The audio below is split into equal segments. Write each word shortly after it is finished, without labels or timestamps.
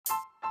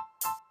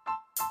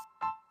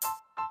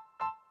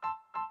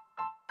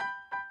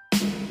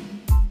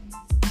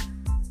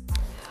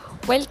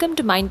Welcome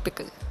to Mind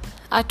Pickle.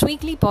 Our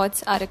weekly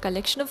pods are a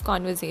collection of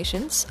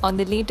conversations on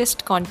the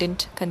latest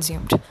content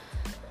consumed.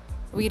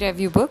 We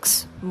review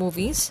books,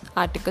 movies,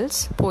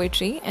 articles,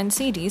 poetry, and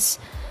series,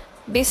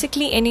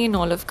 basically any and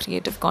all of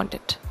creative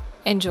content.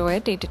 Enjoy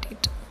it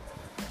tete-a-tete.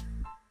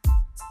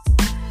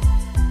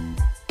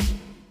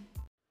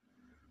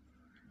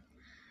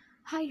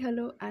 Hi,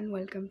 hello, and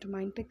welcome to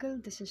Mind Pickle.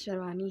 This is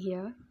Shivani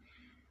here,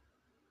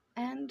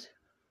 and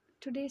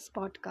today's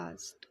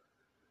podcast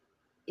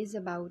is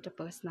about a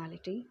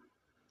personality,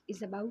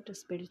 is about a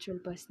spiritual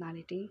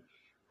personality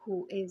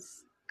who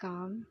is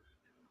calm,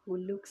 who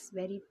looks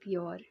very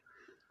pure,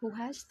 who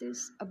has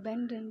this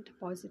abundant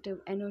positive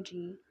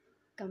energy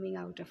coming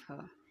out of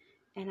her.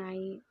 And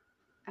I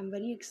am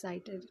very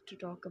excited to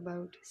talk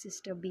about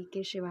Sister Bk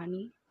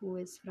Shivani, who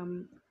is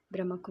from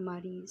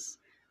Brahmakumaris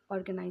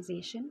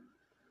organization.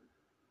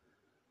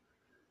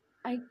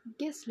 I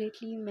guess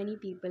lately many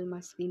people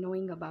must be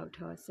knowing about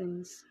her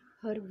since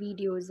her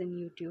videos in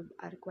YouTube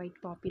are quite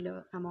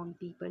popular among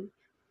people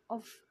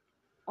of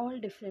all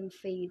different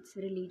faiths,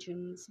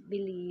 religions,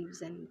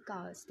 beliefs, and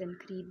caste and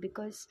creed.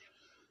 Because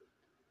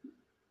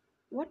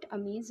what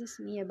amazes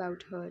me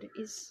about her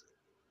is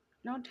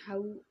not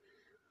how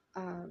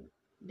uh,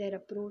 their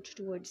approach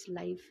towards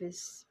life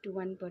is to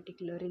one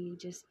particular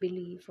religious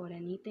belief or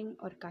anything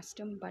or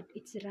custom, but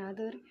it's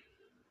rather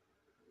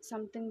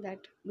something that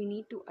we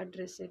need to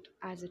address it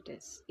as it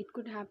is. It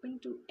could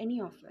happen to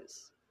any of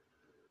us,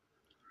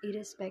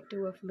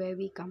 irrespective of where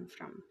we come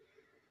from.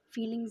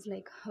 Feelings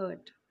like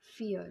hurt,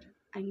 fear,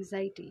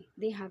 anxiety,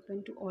 they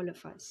happen to all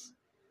of us.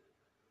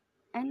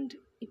 And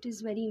it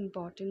is very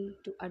important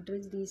to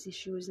address these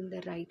issues in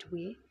the right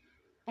way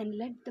and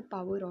let the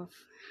power of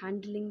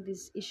handling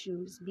these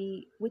issues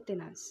be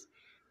within us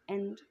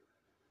and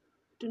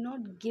to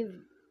not give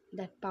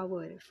that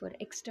power for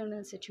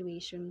external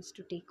situations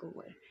to take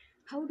over.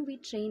 How do we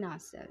train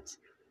ourselves?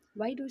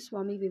 Why do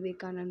Swami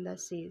Vivekananda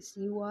says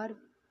you are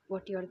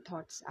what your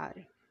thoughts are?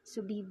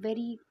 So be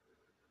very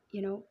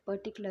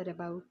particular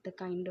about the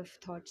kind of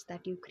thoughts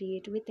that you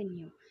create within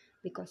you,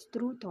 because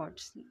through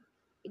thoughts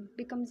it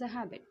becomes a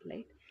habit,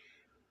 right?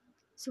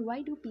 So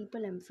why do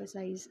people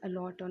emphasize a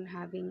lot on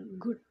having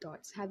good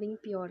thoughts, having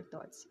pure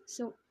thoughts?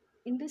 So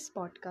in this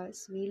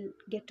podcast we'll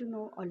get to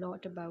know a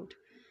lot about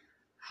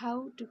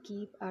how to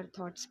keep our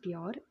thoughts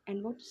pure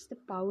and what is the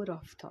power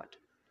of thought.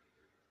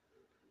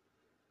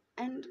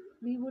 And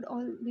we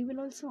will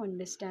also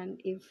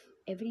understand if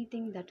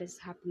everything that is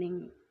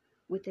happening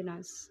within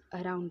us,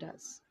 around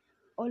us,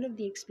 all of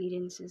the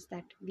experiences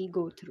that we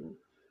go through,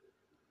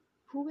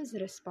 who is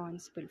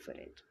responsible for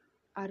it?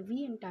 Are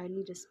we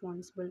entirely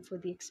responsible for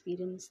the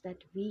experience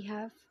that we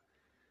have,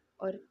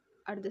 or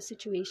are the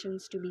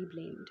situations to be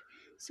blamed?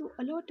 So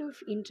a lot of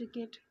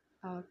intricate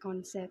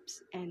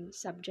concepts and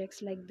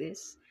subjects like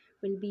this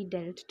will be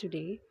dealt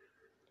today,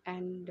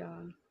 and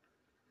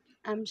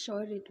I'm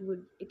sure it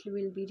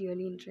will be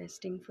really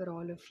interesting for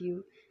all of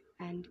you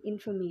and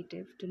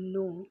informative to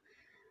know.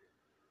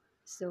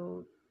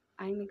 So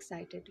I'm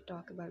excited to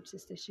talk about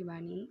Sister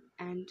Shivani,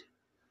 and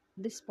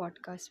this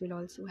podcast will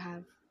also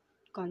have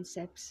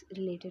concepts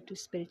related to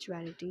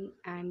spirituality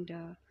and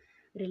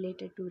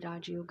related to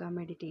Raj Yoga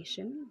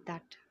meditation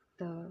that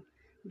the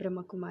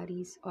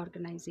Brahmakumaris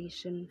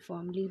organization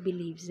firmly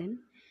believes in.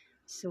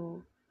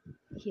 So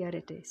here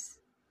it is.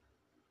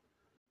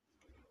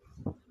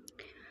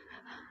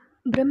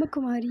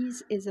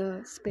 Brahmakumaris is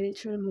a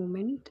spiritual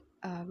movement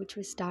which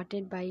was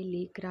started by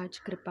Lekraj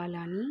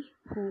Kripalani,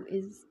 who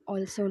is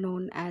also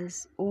known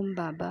as Om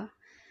Baba.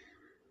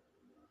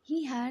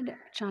 He had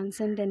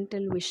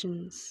transcendental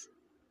visions,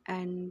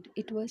 and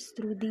it was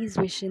through these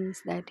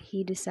visions that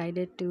he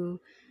decided to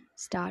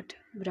start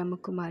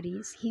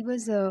Brahmakumaris. He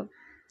was a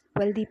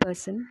wealthy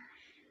person,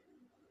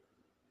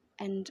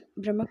 and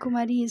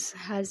Brahmakumaris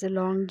has a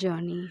long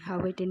journey how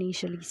it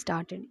initially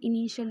started.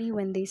 Initially,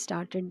 when they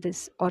started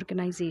this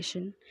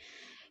organization,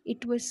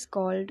 it was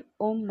called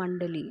Om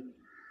Mandali.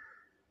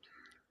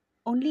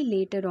 Only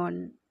later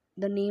on,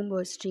 the name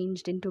was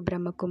changed into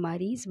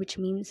Brahmakumaris, which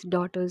means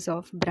daughters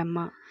of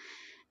Brahma.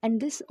 And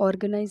this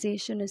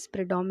organization is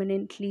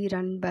predominantly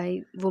run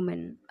by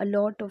women. A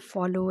lot of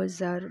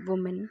followers are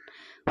women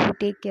who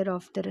take care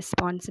of the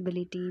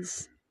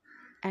responsibilities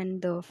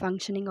and the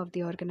functioning of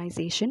the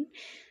organization.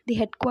 The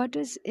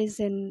headquarters is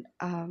in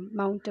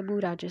Mount Abu,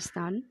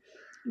 Rajasthan,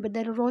 but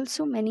there are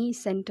also many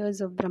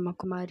centers of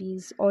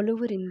Brahmakumaris all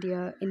over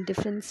India in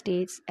different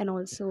states and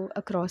also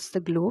across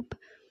the globe.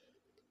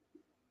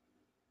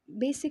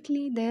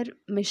 Basically, their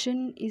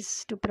mission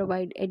is to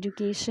provide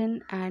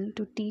education and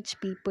to teach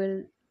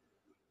people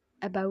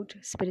about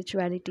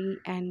spirituality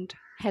and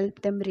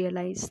help them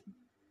realize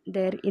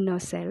their inner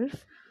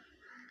self.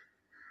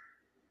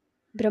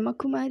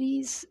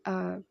 Brahmakumari's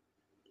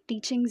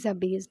teachings are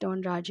based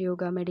on Raja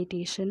Yoga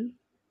meditation,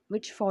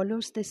 which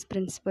follows this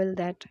principle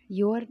that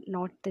you are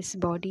not this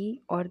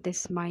body or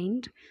this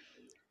mind,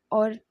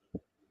 or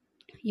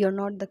you're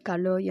not the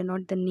color, you're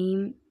not the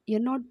name, you're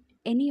not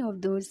any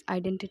of those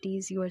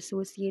identities you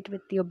associate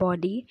with your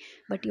body,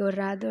 but you're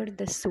rather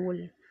the soul.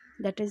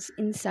 that is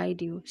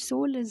inside you.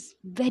 Soul is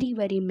very,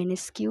 very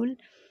minuscule,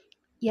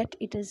 yet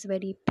it is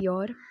very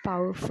pure,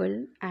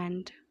 powerful,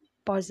 and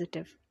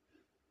positive,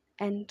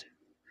 and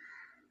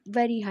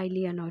very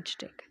highly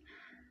energetic,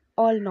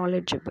 all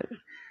knowledgeable.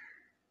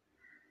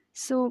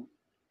 So,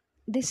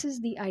 this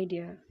is the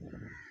idea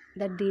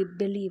that they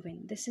believe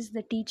in. This is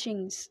the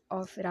teachings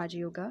of Raja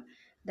Yoga,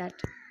 that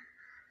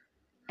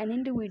an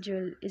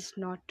individual is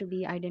not to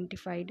be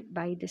identified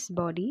by this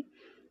body,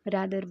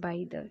 rather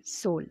by the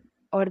soul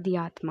or the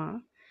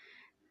Atma.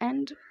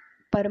 And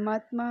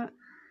Paramatma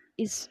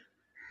is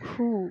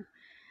who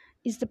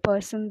is the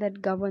person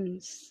that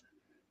governs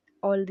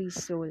all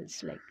these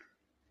souls, like,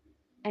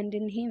 and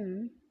in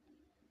him,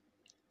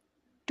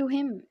 to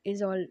him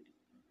is all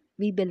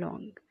we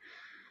belong,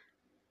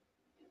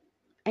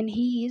 and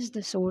he is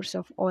the source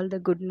of all the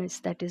goodness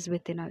that is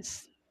within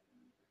us.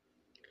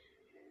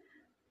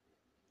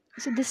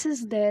 So this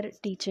is their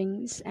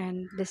teachings,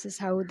 and this is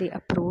how they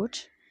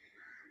approach.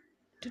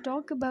 To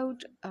talk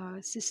about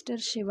Sister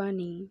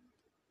Shivani,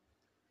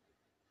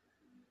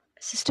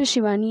 Sister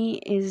Shivani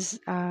is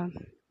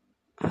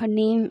her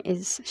name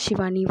is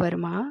Shivani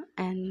Verma,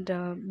 and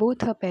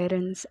both her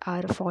parents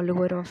are a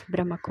follower of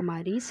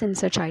Brahmakumaris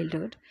since her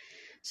childhood.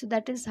 So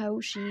that is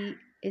how she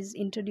is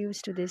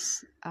introduced to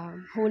this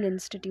whole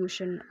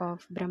institution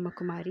of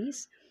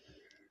Brahmakumaris.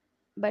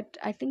 But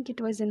I think it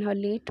was in her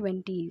late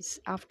 20s,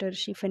 after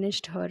she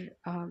finished her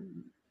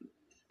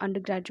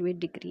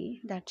undergraduate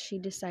degree, that she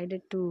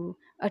decided to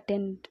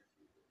attend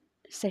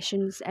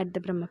sessions at the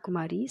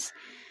Brahmakumaris.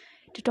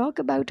 To talk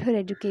about her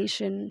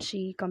education,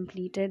 she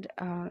completed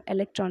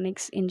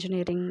electronics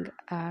engineering.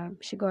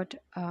 She got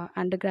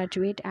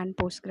undergraduate and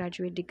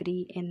postgraduate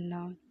degree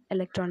in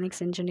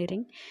electronics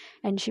engineering,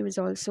 and she was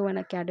also an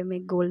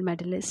academic gold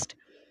medalist.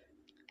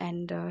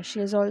 And she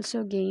has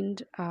also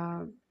gained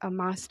a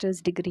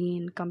master's degree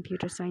in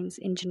computer science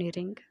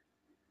engineering.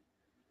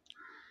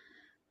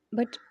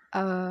 But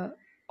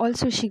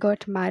also, she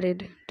got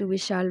married to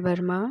Vishal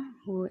Verma,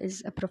 who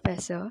is a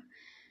professor.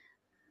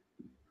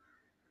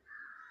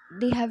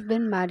 They have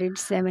been married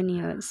 7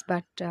 years,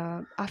 but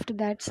after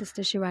that,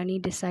 Sister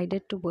Shivani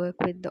decided to work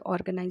with the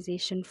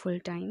organization full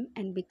time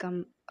and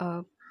become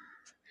a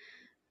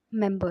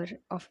member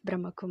of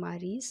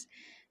Brahmakumaris.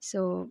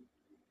 So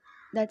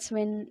that's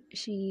when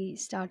she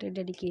started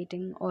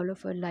dedicating all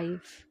of her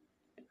life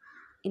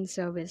in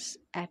service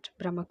at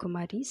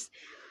Brahmakumaris.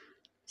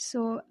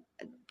 So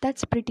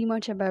that's pretty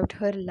much about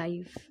her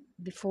life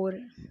before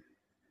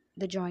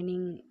the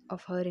joining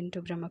of her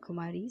into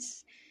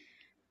Brahmakumaris.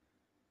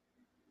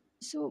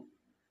 So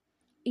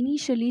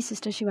initially,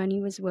 Sister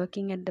Shivani was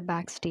working at the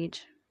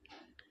backstage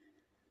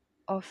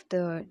of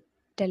the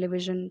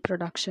television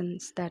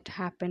productions that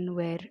happen,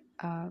 where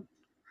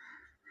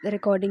the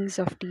recordings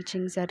of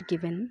teachings are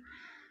given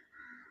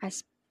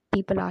as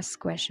people ask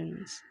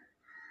questions.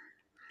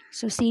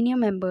 So senior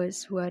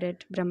members who are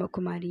at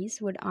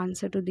Brahmakumaris would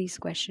answer to these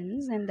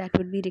questions, and that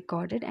would be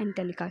recorded and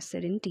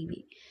telecasted in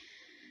TV.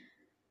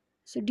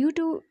 So due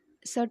to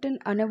certain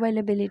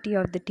unavailability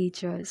of the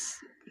teachers,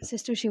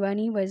 Sister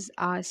Shivani was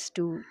asked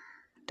to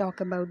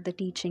talk about the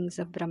teachings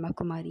of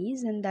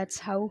Brahmakumaris, and that's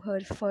how her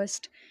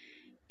first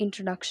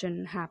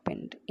introduction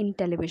happened in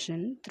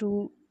television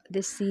through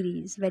this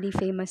series, very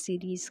famous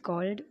series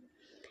called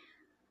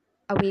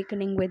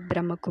Awakening with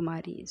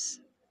Brahmakumaris.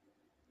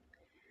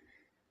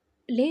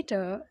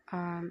 Later,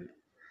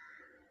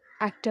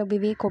 actor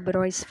Vivek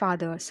Oberoi's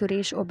father,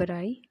 Suresh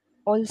Oberoi,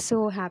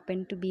 also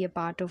happened to be a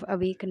part of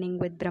Awakening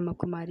with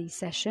Brahmakumari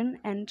session,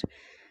 and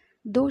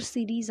those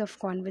series of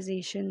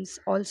conversations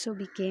also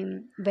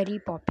became very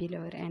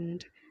popular,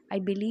 and I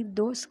believe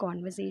those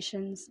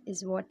conversations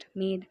is what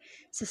made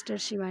Sister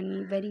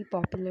Shivani very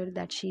popular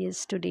that she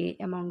is today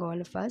among all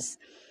of us.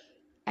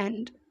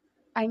 And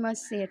I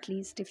must say, at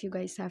least if you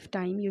guys have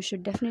time, you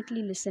should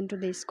definitely listen to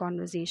these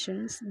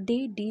conversations.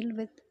 They deal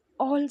with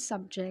all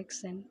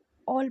subjects and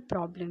all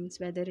problems,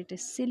 whether it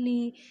is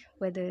silly,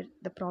 whether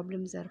the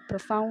problems are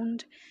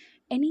profound,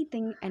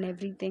 anything and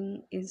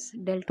everything is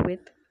dealt with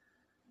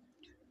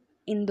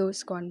in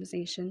those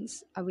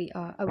conversations.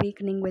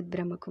 Awakening with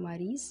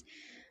Brahmakumaris.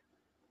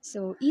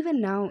 So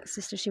even now,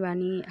 Sister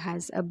Shivani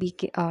has a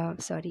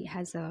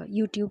has a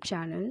YouTube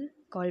channel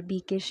called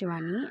BK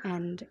Shivani,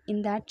 and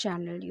in that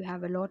channel you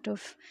have a lot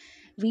of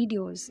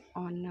videos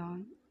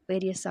on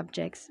various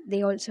subjects.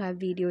 They also have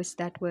videos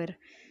that were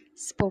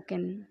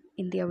spoken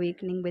in the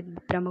Awakening with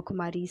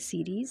Brahmakumari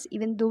series.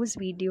 Even those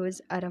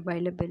videos are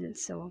available,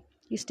 so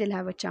you still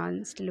have a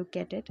chance to look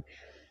at it.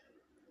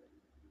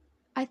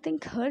 I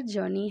think her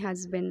journey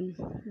has been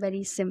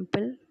very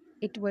simple.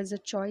 It was a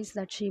choice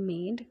that she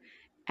made,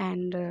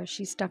 and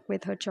she stuck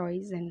with her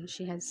choice, and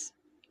she has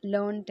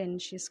learned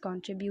and she's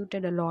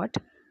contributed a lot.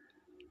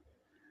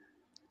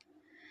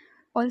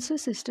 Also,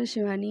 Sister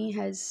Shivani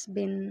has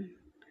been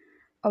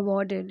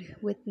awarded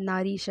with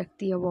Nari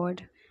Shakti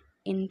Award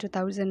in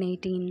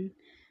 2018,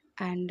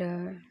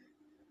 and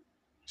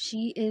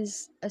she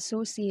is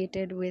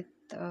associated with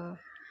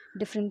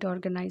different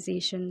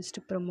organizations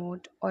to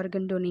promote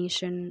organ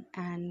donation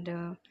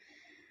and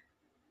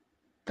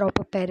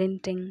proper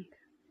parenting.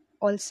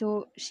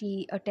 Also,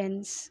 she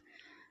attends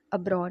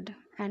abroad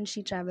and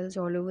she travels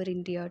all over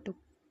India to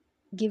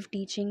give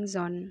teachings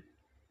on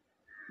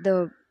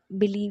the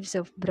beliefs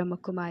of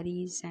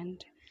Brahmakumaris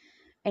and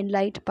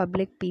enlighten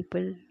public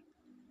people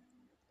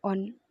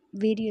on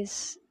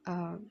various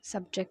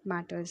subject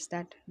matters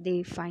that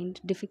they find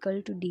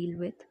difficult to deal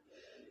with.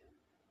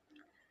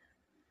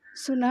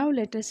 So, now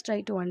let us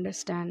try to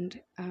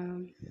understand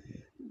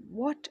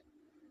what,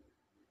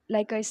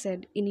 like I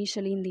said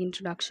initially in the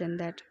introduction,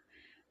 that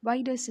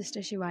why does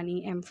Sister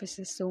Shivani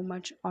emphasize so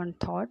much on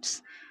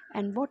thoughts,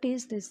 and what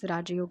is this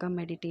Raja Yoga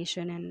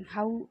meditation, and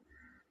how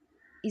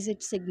is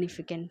it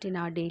significant in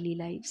our daily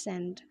lives,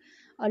 and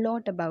a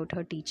lot about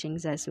her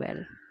teachings as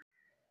well.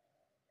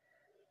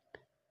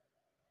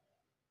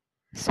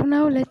 So,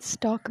 now let's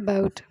talk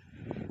about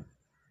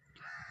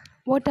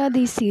what are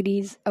these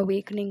series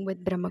Awakening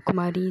with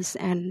Brahmakumaris,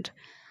 and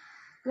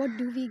what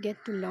do we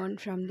get to learn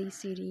from these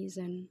series,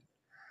 and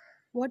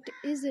what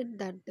is it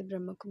that the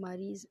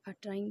Brahmakumaris are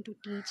trying to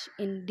teach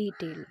in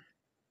detail.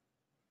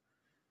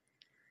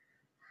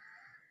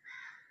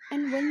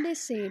 And when they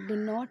say do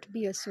not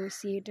be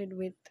associated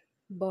with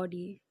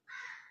body,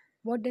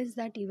 what does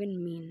that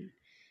even mean?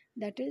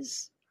 That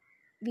is,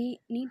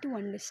 we need to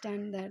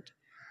understand that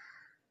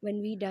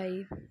when we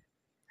die,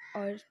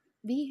 or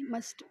we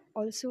must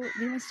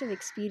have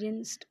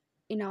experienced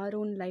in our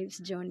own life's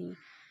journey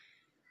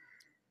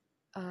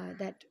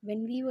that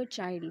when we were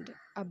child,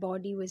 our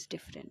body was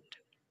different.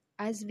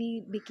 As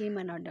we became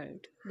an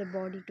adult, the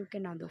body took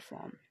another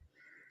form.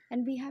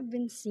 And we have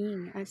been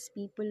seeing as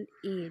people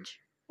age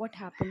what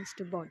happens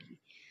to body.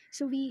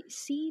 So we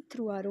see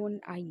through our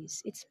own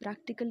eyes. It's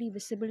practically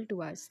visible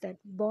to us that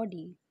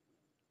body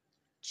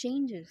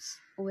changes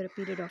over a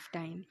period of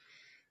time.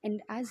 And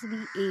as we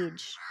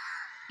age,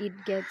 it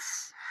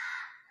gets,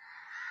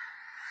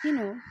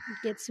 it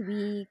gets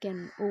weak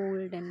and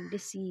old and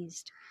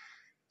diseased.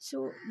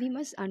 So we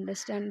must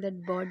understand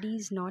that body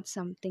is not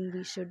something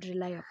we should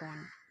rely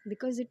upon,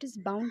 because it is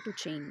bound to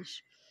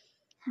change.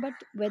 But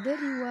whether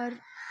you are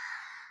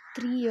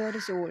 3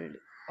 years old,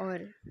 or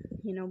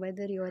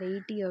whether you are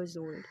 80 years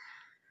old,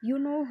 you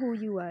know who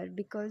you are,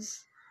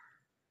 because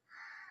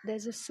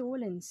there's a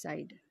soul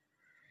inside.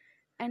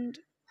 And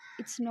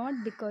it's not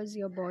because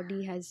your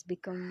body has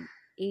become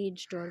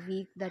aged or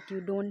weak that you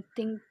don't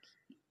think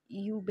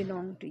you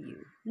belong to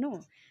you.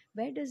 No.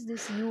 Where does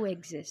this you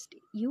exist?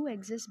 You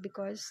exist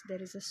because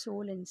there is a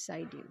soul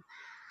inside you.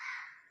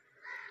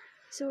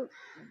 So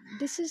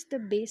this is the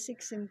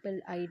basic simple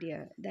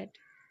idea, that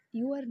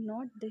you are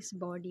not this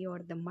body or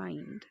the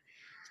mind.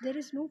 So there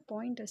is no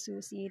point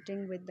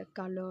associating with the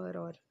color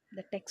or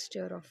the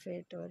texture of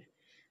it. Or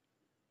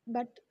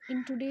but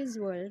in today's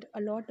world, a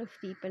lot of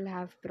people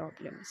have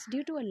problems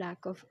due to a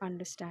lack of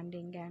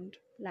understanding and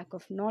lack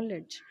of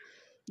knowledge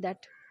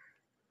that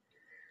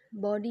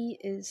body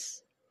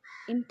is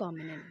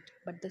impermanent,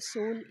 but the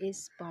soul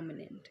is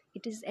permanent.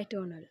 It is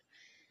eternal.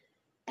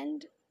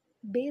 And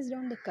based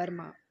on the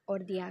karma or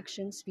the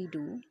actions we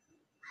do,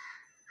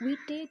 we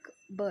take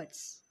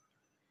births.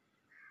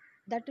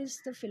 That is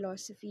the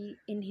philosophy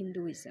in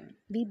Hinduism.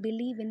 We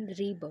believe in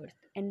rebirth,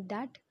 and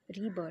that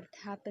rebirth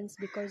happens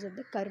because of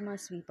the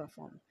karmas we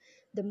perform.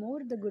 The more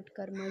the good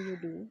karma you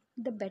do,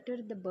 the better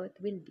the birth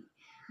will be.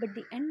 But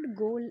the end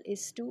goal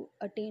is to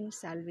attain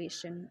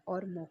salvation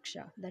or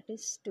moksha, that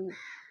is to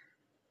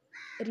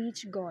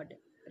reach God,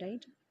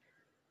 right?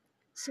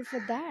 So,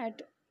 for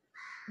that,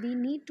 we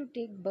need to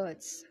take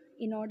births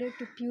in order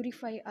to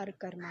purify our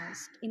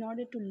karmas, in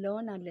order to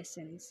learn our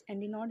lessons,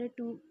 and in order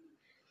to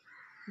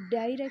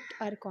direct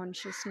our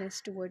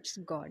consciousness towards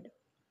God.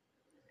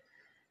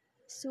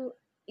 So,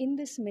 in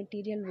this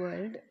material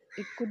world,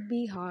 it could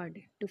be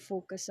hard to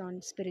focus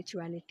on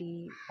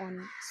spirituality,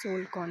 on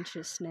soul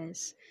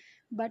consciousness,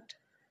 but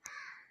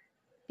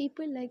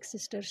people like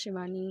Sister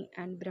Shivani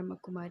and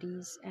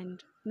Brahmakumaris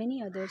and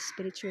many other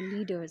spiritual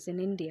leaders in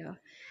India,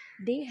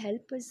 they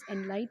help us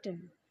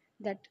enlighten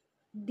that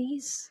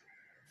these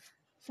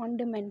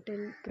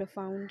fundamental,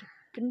 profound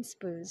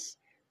principles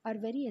are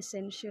very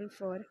essential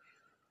for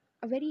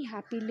a very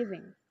happy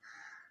living.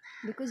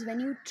 Because when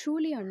you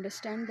truly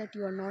understand that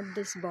you are not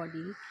this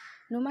body,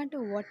 no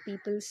matter what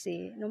people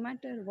say, no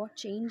matter what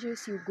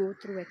changes you go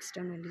through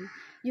externally,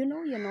 you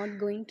know you're not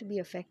going to be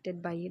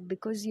affected by it,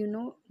 because you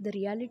know the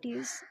reality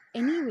is,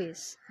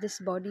 anyways, this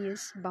body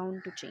is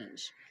bound to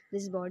change.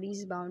 This body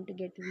is bound to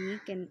get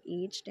weak and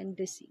aged and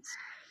diseased.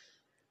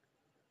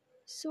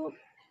 So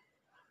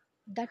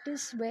that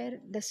is where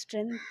the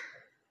strength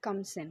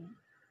comes in,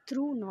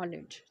 through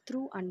knowledge,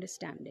 through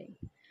understanding.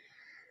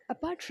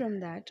 Apart from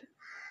that,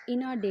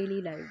 in our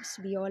daily lives,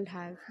 we all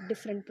have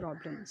different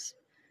problems.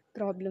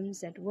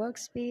 Problems at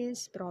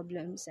workspace,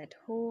 problems at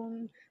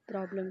home,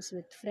 problems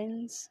with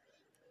friends.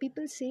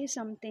 People say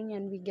something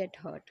and we get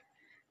hurt.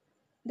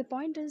 The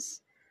point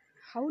is,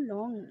 how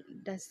long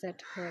does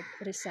that hurt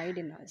reside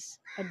in us?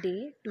 A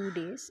day, 2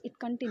 days, it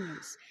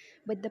continues.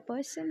 But the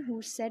person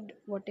who said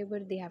whatever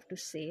they have to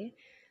say,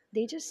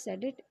 they just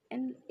said it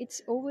and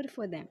it's over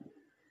for them.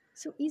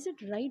 So, is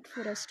it right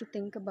for us to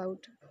think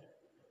about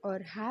or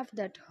have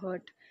that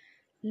hurt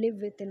live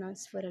within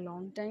us for a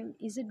long time?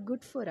 Is it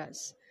good for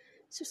us?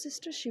 So,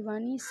 Sister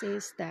Shivani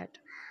says that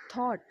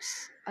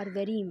thoughts are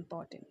very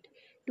important.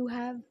 To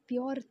have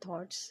pure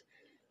thoughts,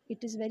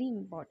 it is very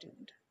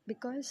important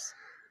because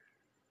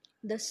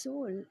the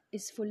soul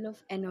is full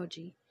of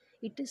energy,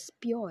 it is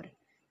pure.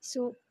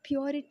 So,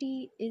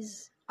 purity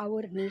is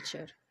our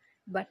nature,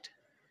 but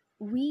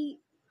we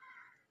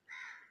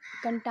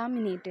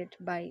contaminate it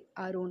by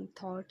our own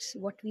thoughts,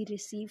 what we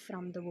receive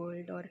from the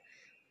world, or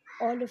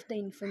all of the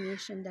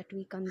information that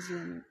we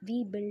consume.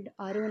 We build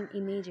our own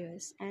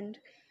images and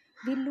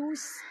we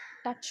lose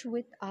touch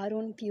with our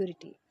own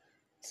purity.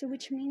 So,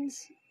 which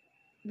means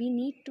we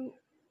need to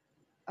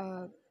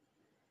uh,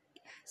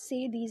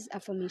 say these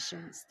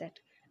affirmations that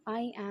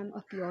I am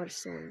a pure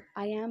soul,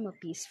 I am a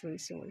peaceful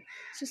soul.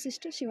 So,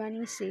 Sister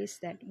Shivani says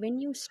that when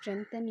you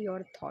strengthen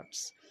your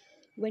thoughts,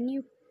 when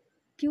you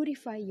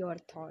purify your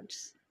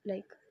thoughts,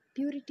 like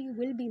purity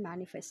will be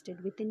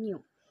manifested within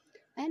you.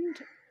 And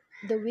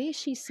the way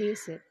she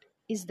says it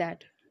is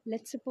that,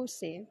 let's suppose,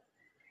 say,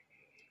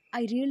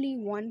 I really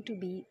want to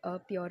be a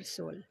pure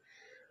soul.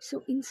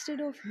 So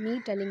instead of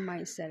me telling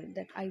myself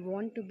that I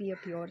want to be a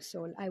pure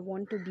soul, I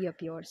want to be a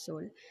pure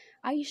soul,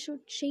 I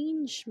should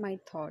change my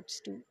thoughts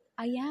to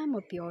I am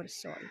a pure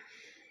soul.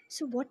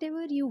 So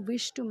whatever you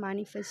wish to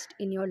manifest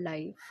in your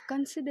life,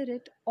 consider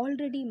it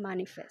already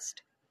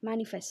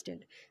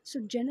manifested. So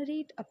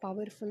generate a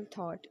powerful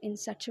thought in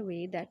such a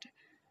way that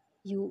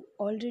you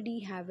already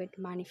have it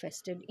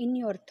manifested in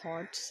your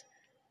thoughts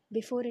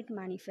before it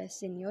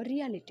manifests in your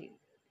reality.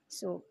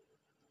 So,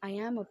 I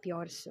am a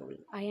pure soul,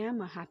 I am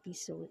a happy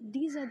soul.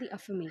 These are the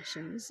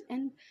affirmations,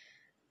 and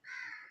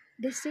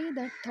they say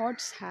that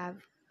thoughts have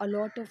a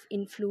lot of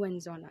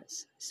influence on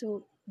us.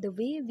 So, the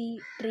way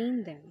we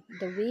train them,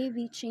 the way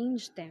we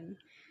change them,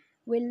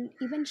 will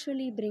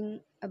eventually bring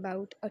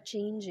about a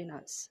change in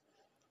us.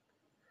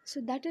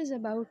 So, that is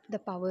about the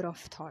power of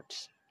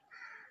thoughts.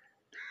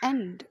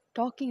 And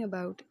talking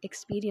about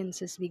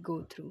experiences we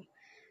go through,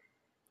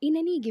 in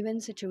any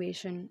given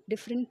situation,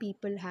 different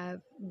people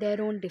have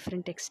their own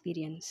different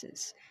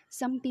experiences.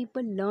 Some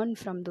people learn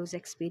from those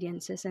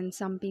experiences, and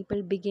some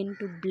people begin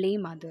to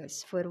blame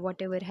others for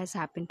whatever has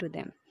happened to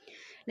them.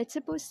 Let's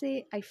suppose,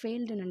 say, I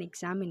failed in an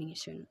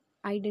examination.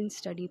 I didn't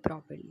study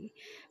properly.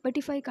 But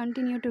if I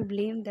continue to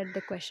blame that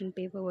the question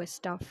paper was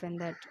tough and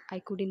that I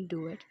couldn't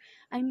do it,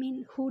 I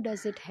mean, who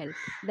does it help?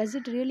 Does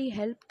it really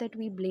help that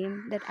I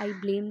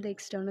blame the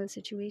external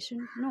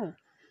situation? No.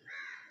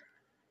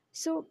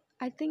 So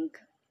I think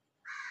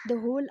the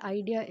whole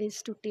idea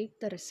is to take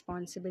the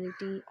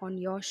responsibility on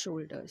your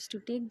shoulders, to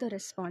take the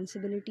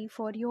responsibility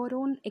for your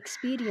own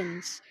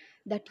experience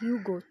that you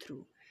go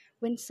through.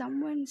 When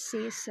someone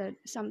says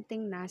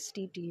something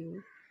nasty to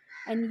you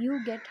and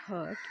you get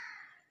hurt,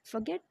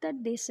 forget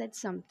that they said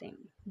something,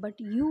 but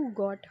you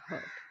got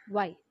hurt.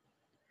 Why?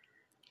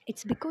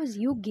 It's because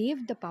you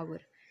gave the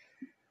power,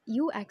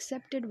 you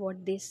accepted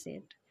what they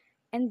said,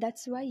 and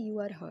that's why you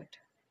are hurt.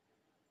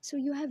 So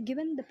you have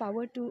given the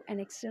power to an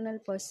external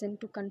person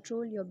to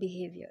control your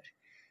behavior.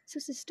 So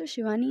Sister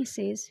Shivani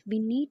says we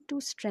need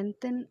to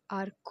strengthen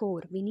our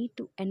core. We need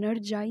to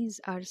energize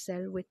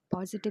ourselves with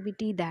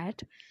positivity,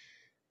 that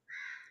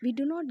we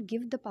do not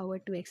give the power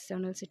to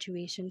external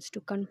situations to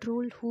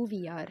control who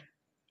we are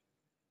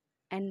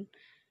and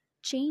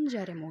change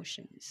our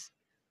emotions.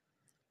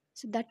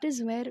 So that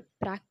is where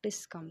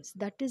practice comes.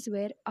 That is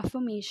where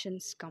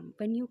affirmations come.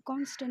 When you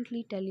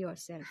constantly tell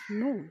yourself,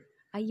 no,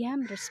 I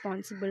am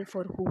responsible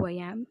for who I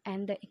am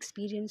and the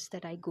experience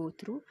that I go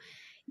through,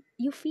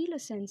 you feel a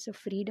sense of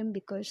freedom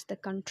because the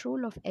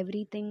control of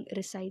everything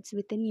resides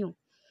within you.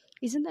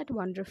 Isn't that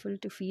wonderful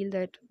to feel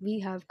that we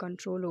have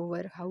control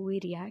over how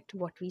we react,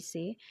 what we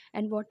say,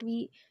 and what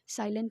we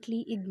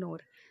silently ignore?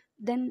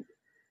 Then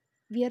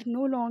we are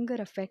no longer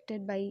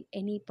affected by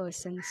any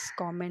person's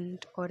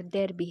comment or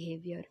their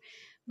behavior.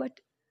 But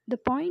the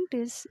point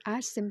is,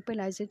 as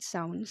simple as it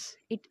sounds,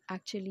 it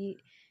actually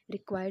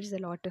requires a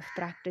lot of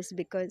practice,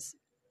 because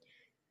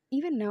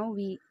even now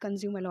we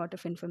consume a lot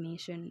of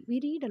information, we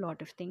read a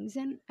lot of things,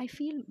 and I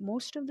feel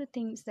most of the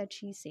things that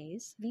she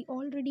says we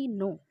already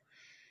know.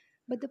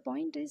 But the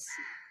point is,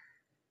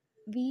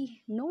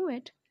 we know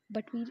it,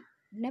 but we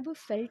never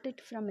felt it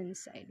from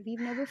inside. We've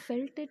never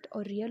felt it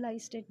or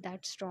realized it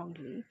that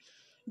strongly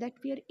that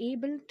we are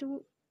able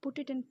to put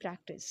it in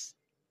practice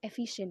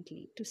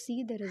efficiently to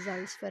see the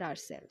results for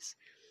ourselves.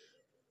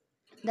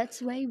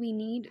 That's why we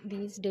need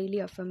these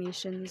daily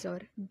affirmations or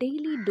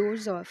daily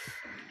dose of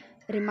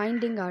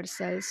reminding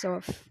ourselves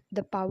of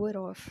the power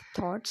of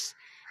thoughts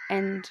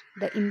and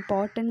the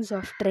importance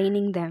of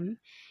training them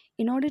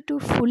in order to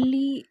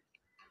fully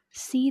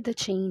see the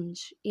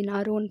change in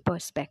our own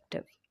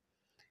perspective.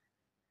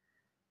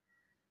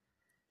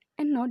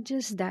 And not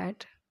just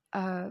that,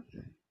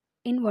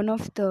 in one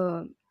of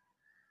the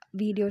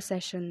video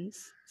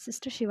sessions,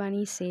 Sister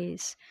Shivani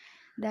says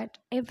that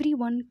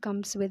everyone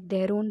comes with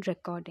their own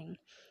recording.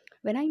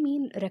 When I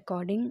mean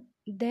recording,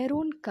 their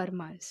own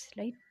karmas,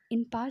 right?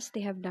 in past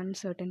they have done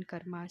certain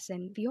karmas,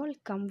 and we all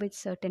come with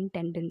certain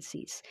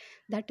tendencies.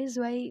 That is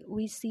why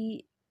we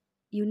see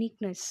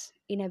uniqueness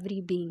in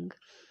every being.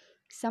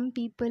 Some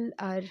people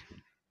are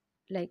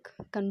like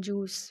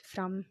conjures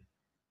from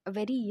a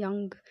very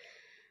young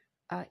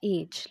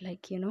age,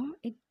 like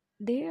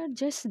they are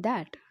just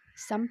that.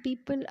 Some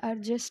people are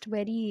just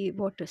very,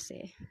 what to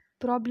say,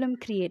 problem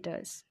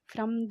creators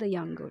from the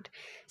younghood.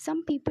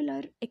 Some people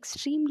are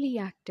extremely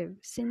active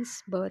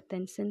since birth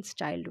and since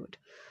childhood.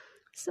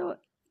 So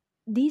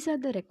these are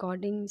the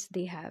recordings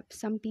they have.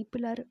 Some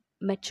people are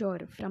mature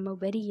from a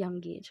very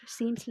young age,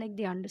 seems like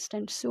they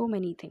understand so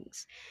many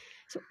things.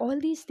 So all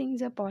these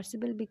things are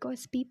possible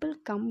because people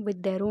come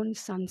with their own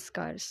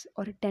sanskars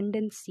or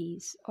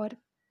tendencies or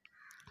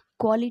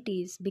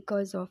qualities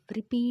because of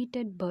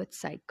repeated birth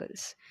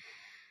cycles.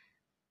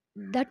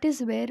 That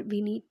is where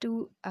we need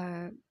to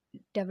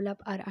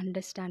develop our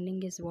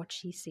understanding, is what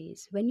she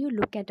says. When you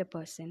look at a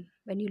person,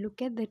 when you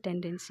look at the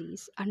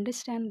tendencies,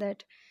 understand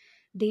that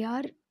they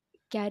are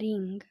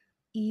carrying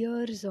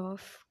years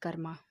of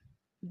karma,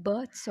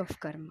 births of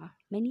karma,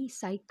 many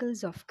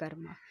cycles of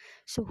karma.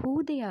 So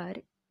who they are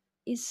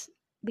is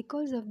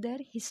because of their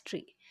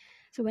history.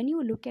 So when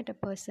you look at a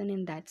person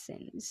in that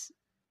sense,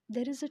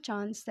 there is a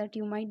chance that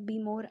you might be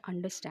more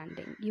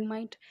understanding. You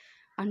might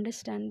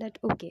understand that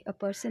okay, a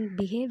person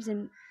behaves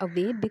in a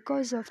way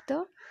because of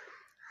the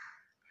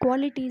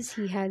qualities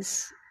he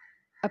has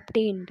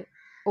obtained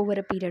over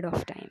a period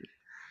of time.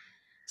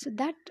 So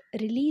that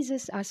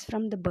releases us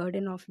from the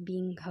burden of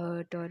being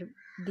hurt or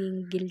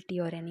being guilty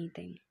or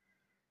anything.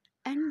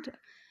 And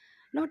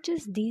not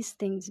just these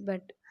things,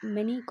 but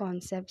many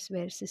concepts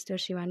where Sister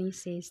Shivani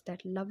says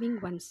that loving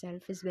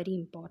oneself is very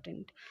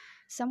important.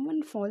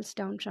 Someone falls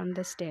down from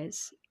the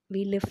stairs,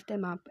 we lift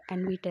them up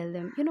and we tell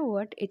them, you know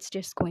what, it's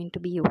just going to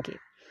be okay.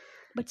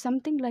 But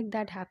something like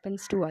that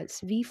happens to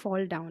us. We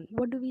fall down.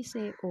 What do we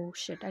say? Oh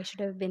shit, I should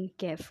have been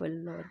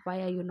careful, or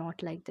why are you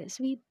not like this?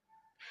 We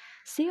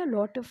say a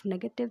lot of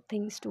negative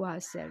things to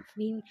ourselves.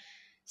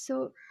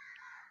 So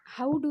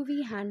how do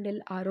we handle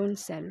our own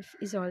self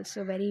is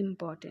also very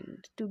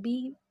important. To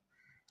be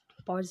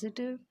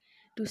positive,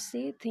 to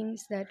say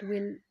things that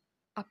will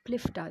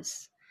uplift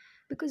us,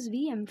 because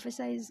we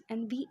emphasize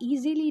and we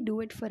easily do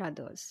it for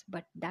others,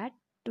 but that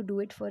to do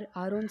it for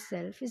our own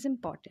self is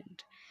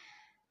important.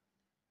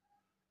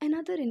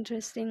 Another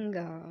interesting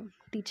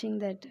teaching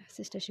that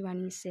Sister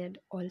Shivani said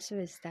also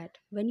is that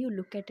when you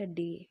look at a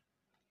day,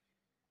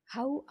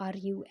 how are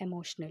you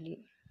emotionally?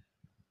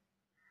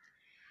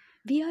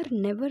 We are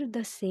never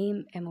the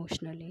same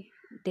emotionally.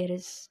 There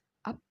is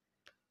up,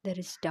 there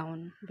is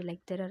down.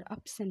 Like there are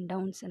ups and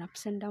downs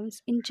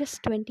in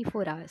just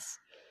 24 hours.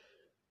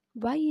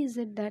 Why is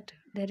it that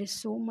there is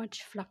so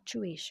much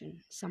fluctuation?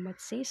 Someone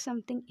says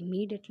something,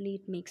 immediately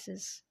it makes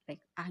us like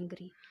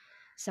angry.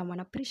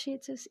 Someone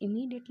appreciates us,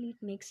 immediately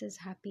it makes us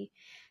happy.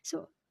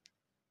 So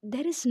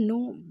there is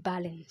no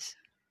balance.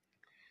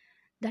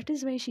 That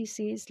is why she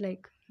says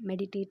like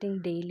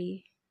meditating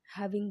daily,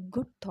 having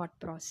good thought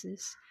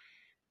process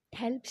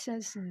helps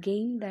us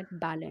gain that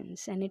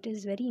balance. And it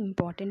is very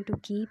important to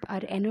keep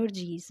our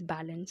energies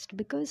balanced,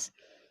 because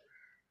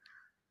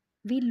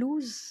we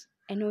lose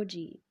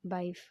energy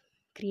by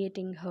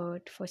creating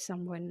hurt for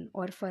someone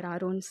or for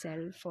our own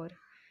self, or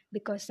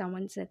because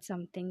someone said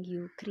something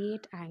you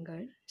create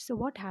anger. So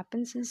what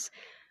happens is,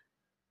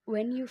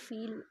 when you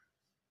feel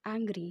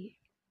angry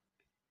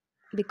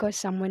because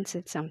someone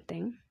said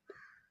something,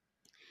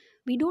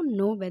 we don't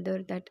know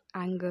whether that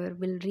anger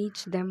will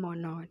reach them or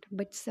not,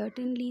 but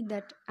certainly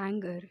that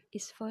anger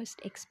is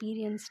first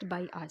experienced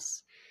by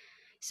us.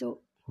 So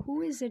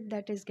who is it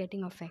that is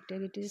getting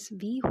affected? It is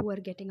we who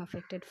are getting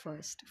affected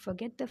first.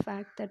 Forget the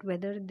fact that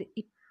whether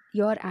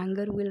your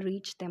anger will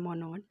reach them or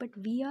not, but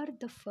we are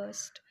the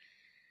first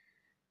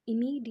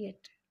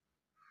immediate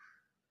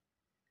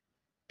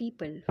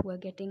people who are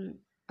getting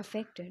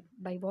affected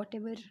by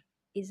whatever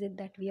is it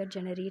that we are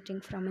generating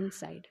from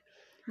inside.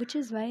 Which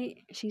is why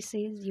she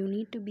says you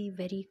need to be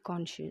very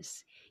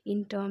conscious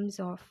in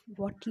terms of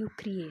what you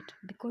create,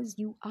 because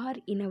you are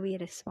in a way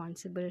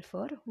responsible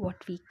for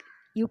what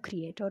you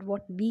create or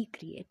what we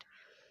create.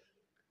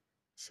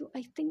 So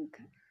I think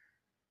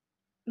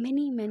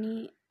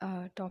many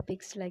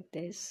topics like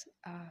this,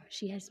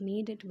 she has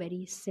made it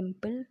very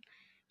simple.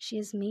 She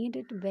has made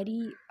it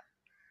very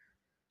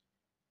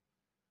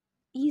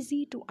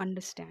easy to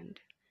understand.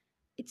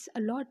 It's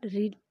a lot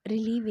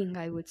relieving,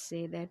 I would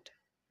say, that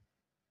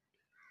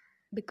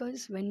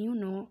because when you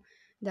know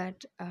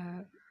that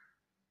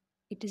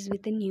it is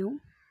within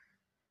you,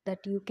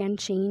 that you can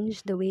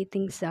change the way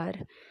things are,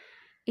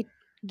 it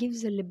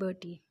gives a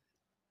liberty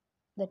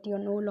that you're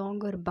no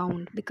longer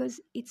bound,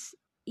 because it's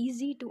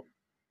easy to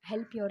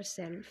help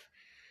yourself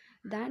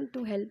than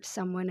to help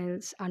someone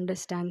else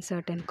understand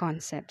certain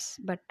concepts.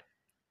 But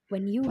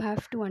when you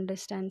have to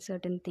understand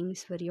certain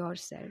things for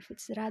yourself,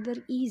 it's rather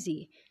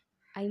easy.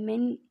 I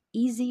mean,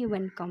 easy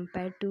when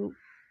compared to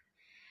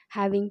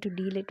having to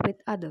deal it with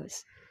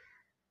others.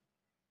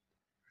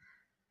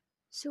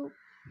 So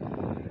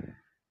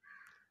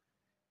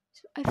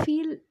I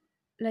feel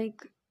like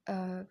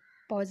uh,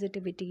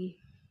 positivity,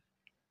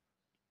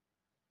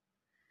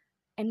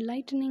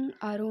 enlightening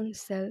our own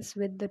selves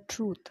with the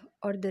truth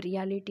or the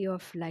reality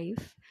of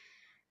life,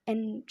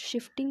 and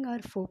shifting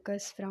our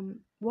focus from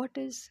what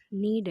is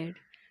needed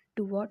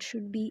to what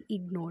should be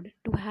ignored,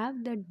 to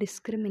have that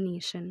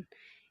discrimination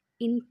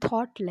in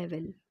thought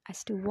level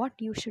as to what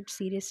you should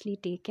seriously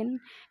take in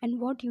and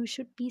what you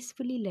should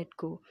peacefully let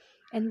go.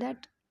 And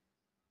that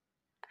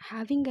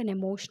having an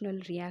emotional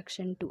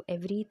reaction to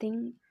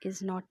everything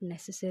is not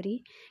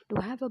necessary.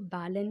 To have a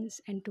balance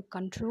and to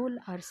control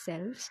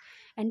ourselves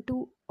and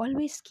to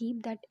always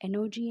keep that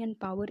energy and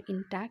power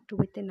intact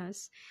within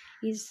us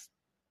is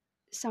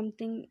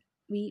something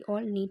we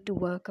all need to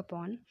work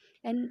upon.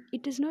 And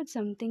it is not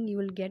something you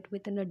will get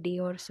within a day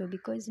or so,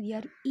 because we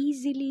are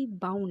easily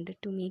bound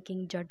to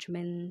making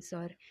judgments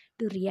or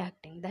to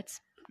reacting. That's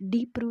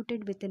deep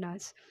rooted within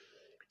us.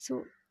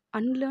 So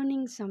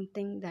unlearning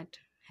something that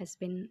has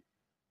been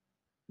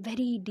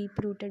very deep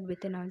rooted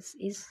within us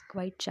is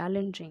quite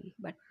challenging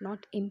but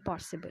not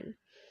impossible.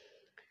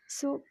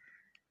 So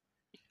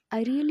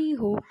I really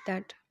hope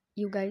that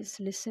you guys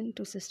listen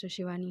to Sister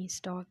Shivani's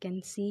talk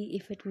and see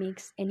if it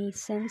makes any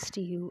sense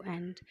to you,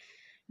 and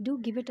do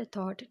give it a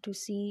thought to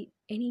see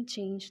any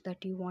change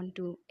that you want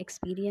to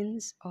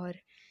experience or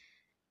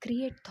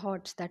create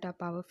thoughts that are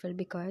powerful.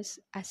 Because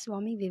as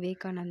Swami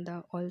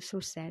Vivekananda also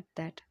said,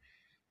 that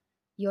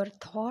your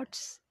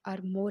thoughts are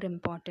more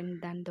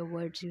important than the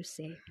words you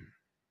say.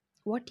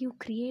 What you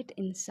create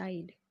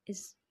inside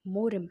is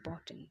more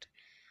important.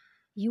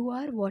 You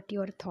are what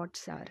your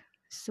thoughts are.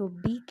 So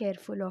be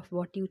careful of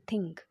what you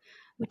think,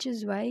 which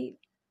is why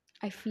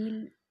I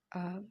feel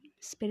uh,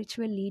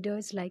 spiritual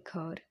leaders like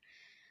her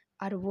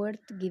are worth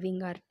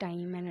giving our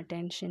time and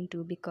attention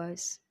to,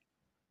 because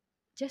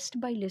just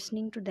by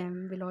listening to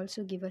them will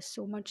also give us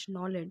so much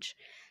knowledge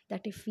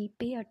that if we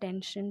pay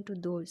attention to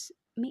those,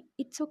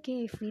 it's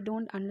okay if we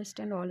don't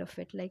understand all of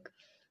it. Like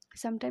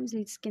sometimes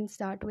we can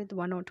start with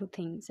one or two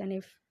things, and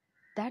if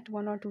that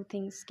one or two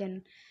things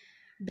can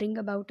bring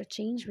about a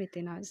change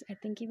within us, I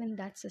think even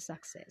that's a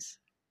success.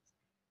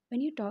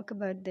 When you talk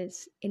about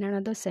this in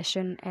another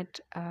session at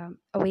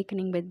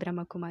Awakening with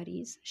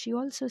Brahmakumaris, she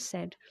also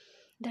said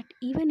that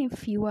even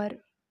if you are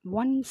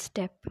one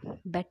step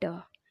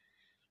better,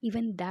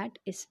 even that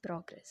is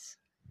progress.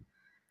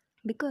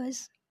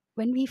 Because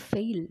when we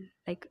fail,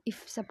 like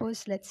if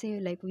suppose let's say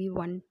like we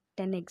won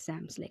 10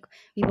 exams, like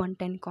we won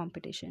 10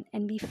 competition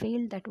and we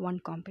failed that one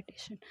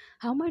competition,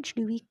 how much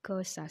do we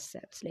curse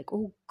ourselves, like,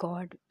 oh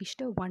god, we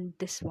should have won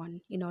this one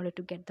in order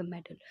to get the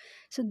medal.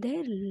 So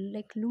there,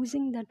 like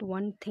losing that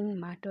one thing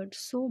mattered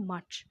so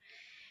much.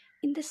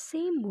 In the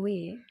same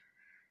way,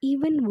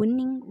 even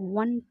winning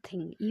one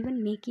thing,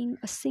 even making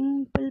a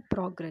simple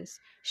progress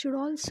should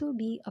also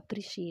be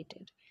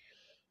appreciated.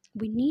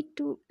 We need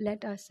to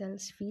let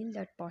ourselves feel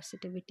that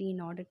positivity in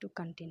order to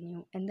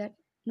continue, and that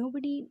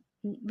nobody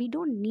we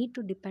don't need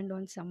to depend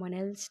on someone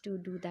else to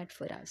do that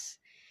for us.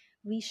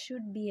 We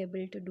should be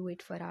able to do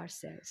it for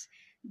ourselves.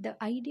 The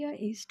idea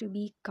is to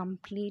be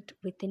complete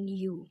within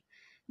you,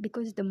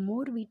 because the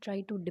more we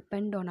try to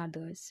depend on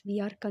others, we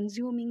are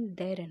consuming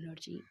their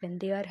energy. When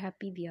they are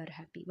happy, we are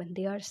happy. When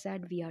they are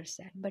sad, we are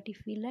sad. But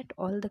if we let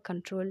all the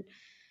control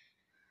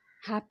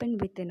happen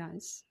within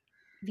us,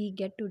 we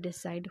get to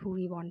decide who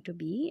we want to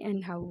be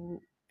and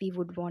how we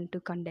would want to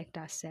conduct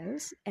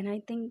ourselves. And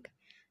I think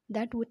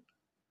that would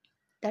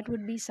that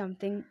would be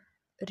something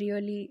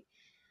really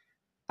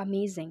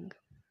amazing,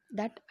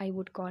 that I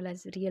would call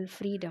as real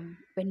freedom,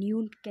 when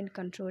you can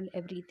control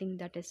everything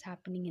that is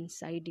happening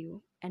inside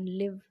you and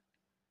live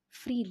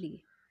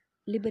freely,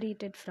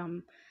 liberated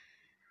from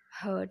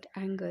hurt,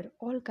 anger,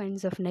 all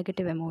kinds of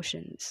negative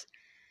emotions.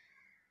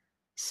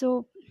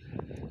 So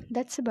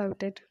that's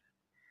about it.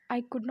 I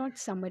could not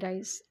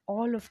summarize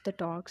all of the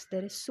talks.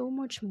 There is so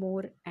much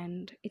more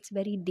and it's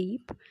very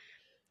deep.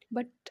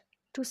 But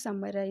to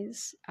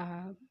summarize,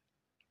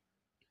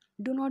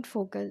 do not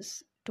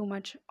focus too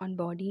much on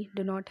body.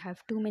 Do not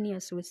have too many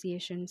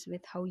associations with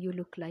how you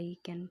look like.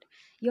 And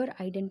your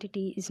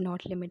identity is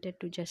not limited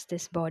to just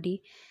this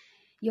body.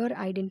 Your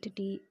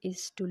identity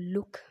is to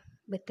look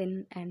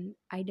within and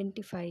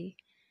identify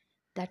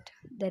that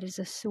there is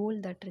a soul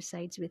that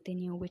resides within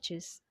you, which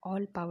is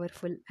all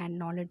powerful and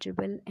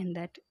knowledgeable, and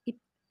that it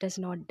does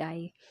not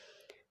die.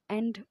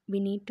 And we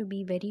need to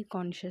be very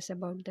conscious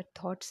about the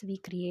thoughts we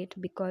create,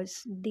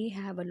 because they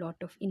have a lot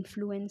of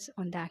influence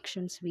on the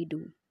actions we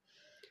do.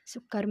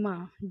 So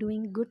karma,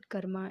 doing good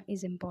karma,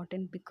 is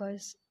important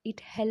because it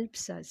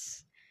helps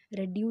us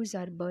reduce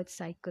our birth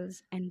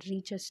cycles and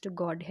reach us to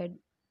godhead.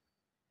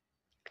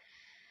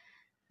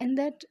 And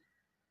that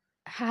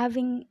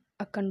having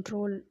a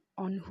control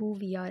on who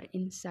we are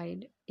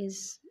inside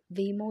is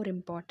way more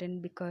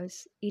important,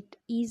 because it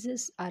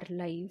eases our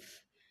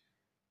life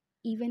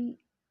even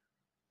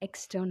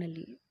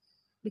externally.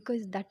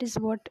 Because that is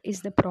what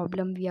is the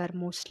problem we are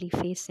mostly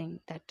facing,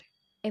 that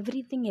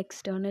everything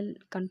external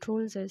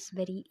controls us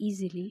very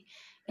easily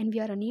and we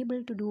are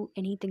unable to do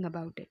anything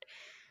about it.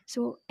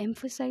 So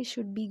emphasis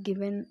should be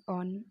given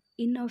on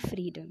inner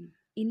freedom,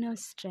 inner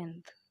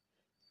strength,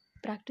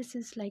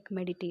 Practices like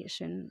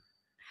meditation,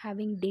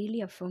 having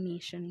daily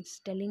affirmations,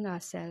 telling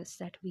ourselves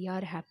that we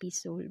are happy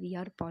soul, we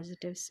are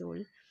positive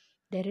soul,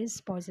 there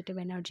is positive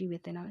energy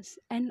within us,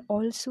 and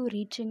also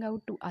reaching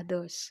out to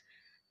others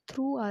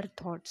through our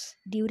thoughts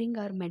during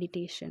our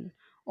meditation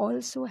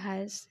also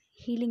has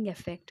healing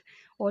effect,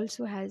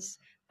 also has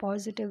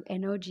positive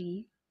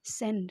energy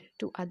sent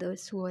to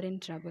others who are in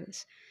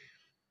troubles.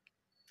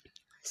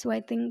 So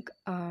I think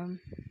uh,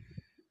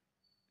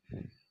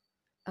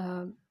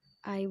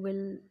 I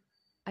will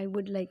I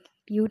would like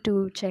you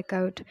to check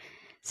out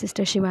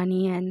Sister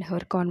Shivani and her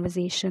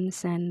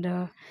conversations, and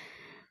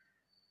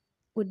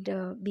would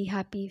be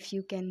happy if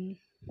you can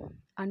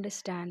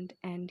understand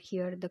and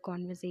hear the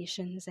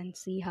conversations and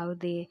see how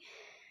they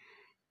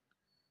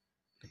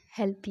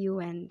help you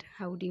and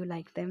how do you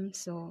like them.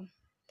 So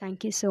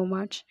thank you so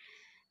much.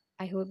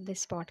 I hope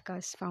this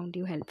podcast found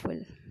you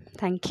helpful.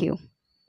 Thank you.